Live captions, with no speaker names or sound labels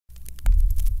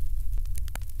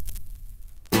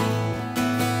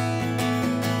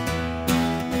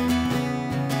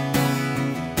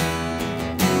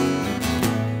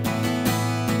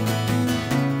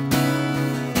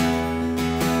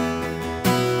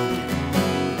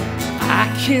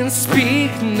can't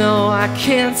speak, no, I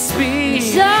can't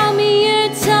speak. Tell me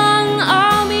your tongue,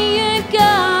 arm me your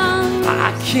gums.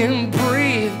 I can't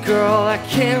breathe, girl, I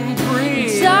can't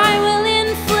breathe. I will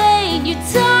inflate your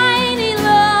tiny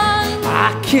lungs.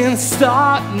 I can't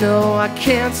stop, no, I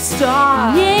can't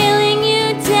stop. Nailing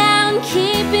you down,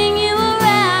 keeping you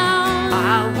around.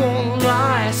 I won't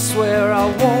lie, I swear I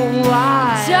won't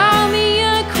lie. Tell me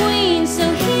you're queen, so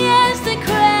here's the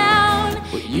crown.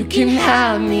 Well, you can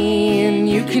have me and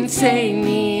you can take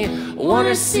me.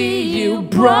 Wanna see you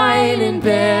bright and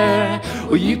bare.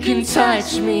 Well, you can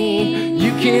touch me,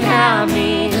 you can have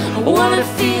me. Wanna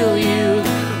feel you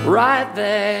right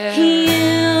there.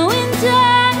 You and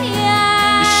I.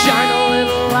 Shine a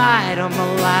little light on my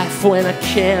life when I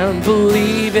can't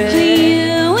believe it.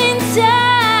 You and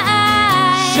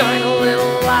I. Shine a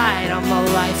little light on my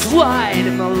life, light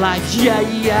in my life, yeah,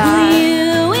 yeah.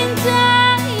 You and I.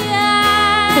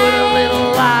 Put a little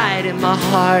light in my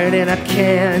heart and I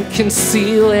can't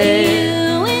conceal it.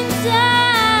 You and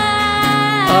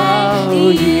I. Oh,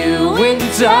 you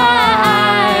and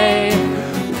I.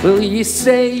 Will you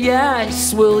say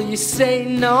yes? Will you say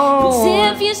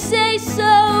no? If you say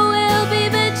so, we'll be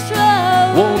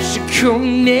betrothed. Won't you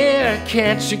come near?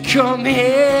 Can't you come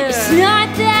here? It's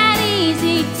not that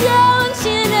easy, don't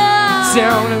you know?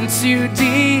 Down and too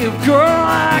deep, girl,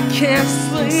 I can't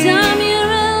sleep. Time your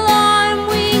alarm,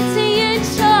 weak to your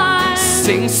charm.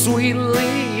 Sing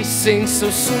sweetly, sing so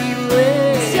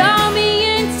sweetly. Tell me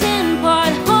your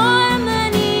 10-part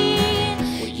harmony.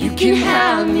 You can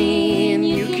have me and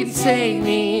you can take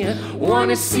me.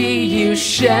 Wanna see you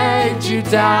shed your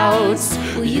doubts.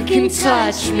 You can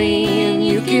touch me and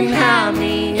you can have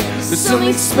me. There's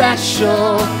something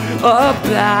special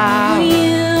about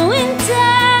You and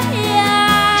I.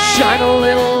 Shine a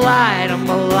little light on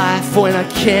my life when I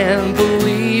can't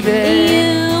believe it.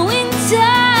 You and I.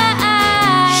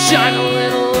 Shine a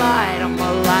little light on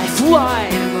my life,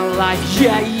 light in my life,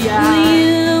 yeah, yeah.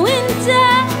 You and I.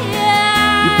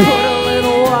 You put a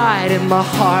little light in my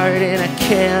heart and I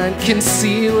can't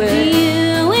conceal it.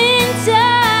 You and I.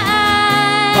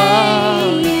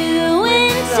 Oh, You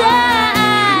and I.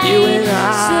 you and I.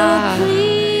 So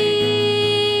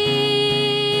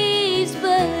please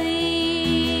believe.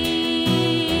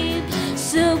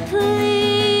 So please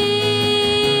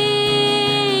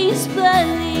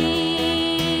believe.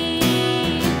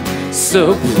 So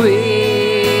please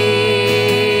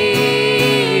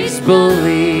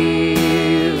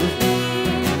believe.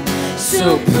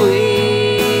 So please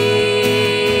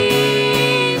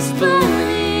believe.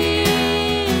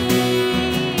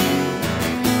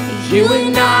 You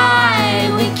and I,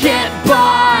 we get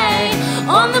by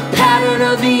on the pattern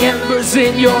of the embers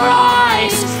in your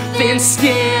eyes. Thin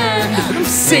skinned, I'm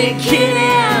sinking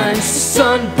in.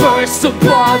 Sunburst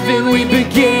above and we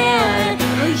begin.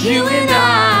 You and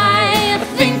I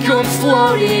think I'm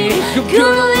floating. I'm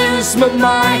gonna lose my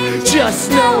mind just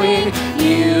knowing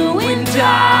you and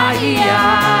I.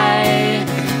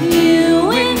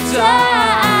 You and I.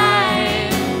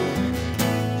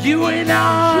 You and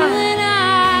I.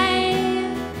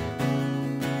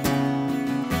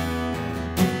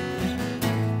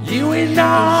 You and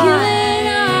I.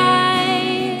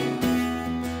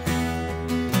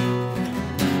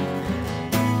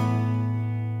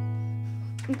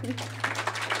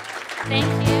 Thank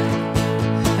you.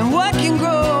 And what can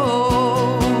grow